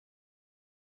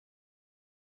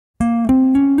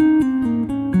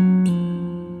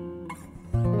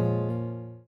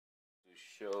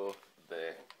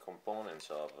components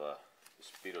of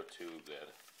this Pitot tube that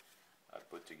I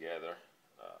put together.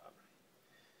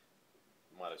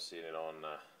 You might have seen it on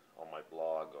my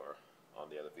blog or on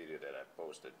the other video that I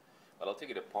posted. But I'll take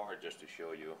it apart just to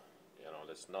show you.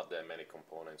 There's not that many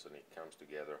components and it comes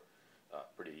together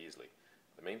pretty easily.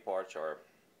 The main parts are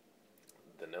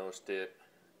the nose tip,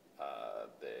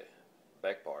 the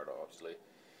back part obviously,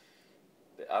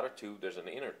 the outer tube. There's an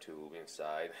inner tube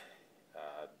inside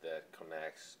that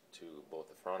connects to both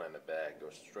the front and the back,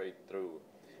 goes straight through.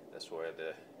 That's where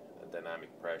the dynamic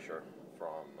pressure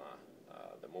from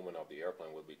the movement of the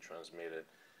airplane will be transmitted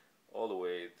all the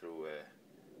way through a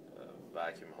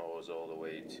vacuum hose all the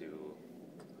way to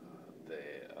the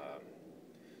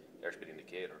airspeed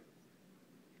indicator.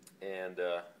 And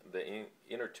the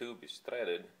inner tube is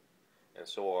threaded, and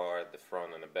so are the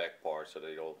front and the back parts, so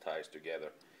that it all ties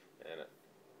together. And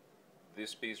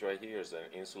this piece right here is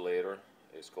an insulator.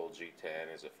 It's called G10.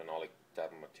 It's a phenolic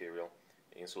type of material.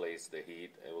 It insulates the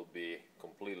heat. It will be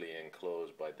completely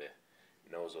enclosed by the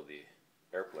nose of the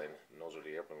airplane. The nose of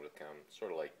the airplane will come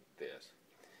sort of like this.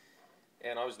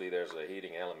 And obviously there's a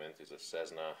heating element. It's a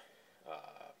Cessna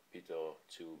Pitot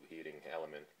tube heating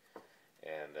element,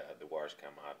 and the wires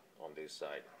come out on this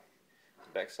side.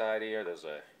 Back side here, there's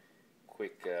a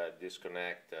quick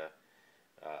disconnect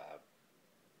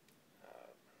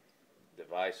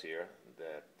device here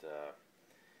that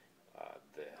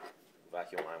the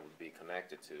vacuum line would be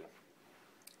connected to.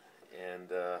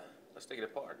 And let's take it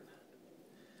apart.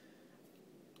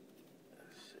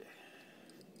 Let's see.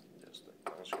 Just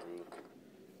unscrew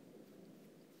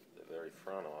the very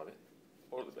front of it,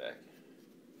 or the back,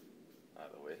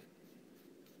 either way.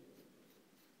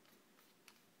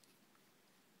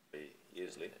 Very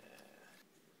easily.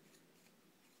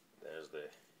 There's the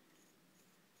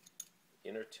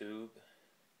inner tube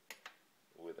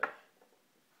with a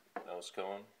nose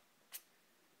cone,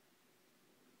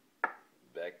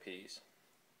 back piece,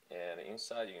 and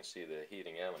inside you can see the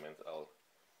heating element. I'll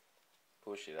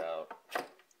push it out.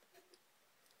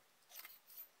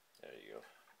 There you go.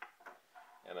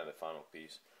 And then the final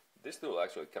piece. This two will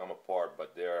actually come apart,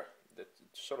 but they're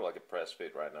sort of like a press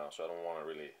fit right now, so I don't want to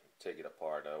really take it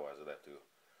apart, otherwise I'd have to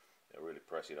really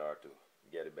press it hard to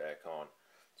get it back on.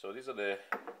 So these are the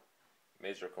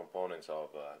major components of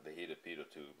the heated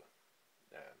Pitot tube.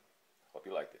 Hope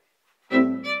you liked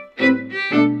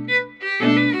it.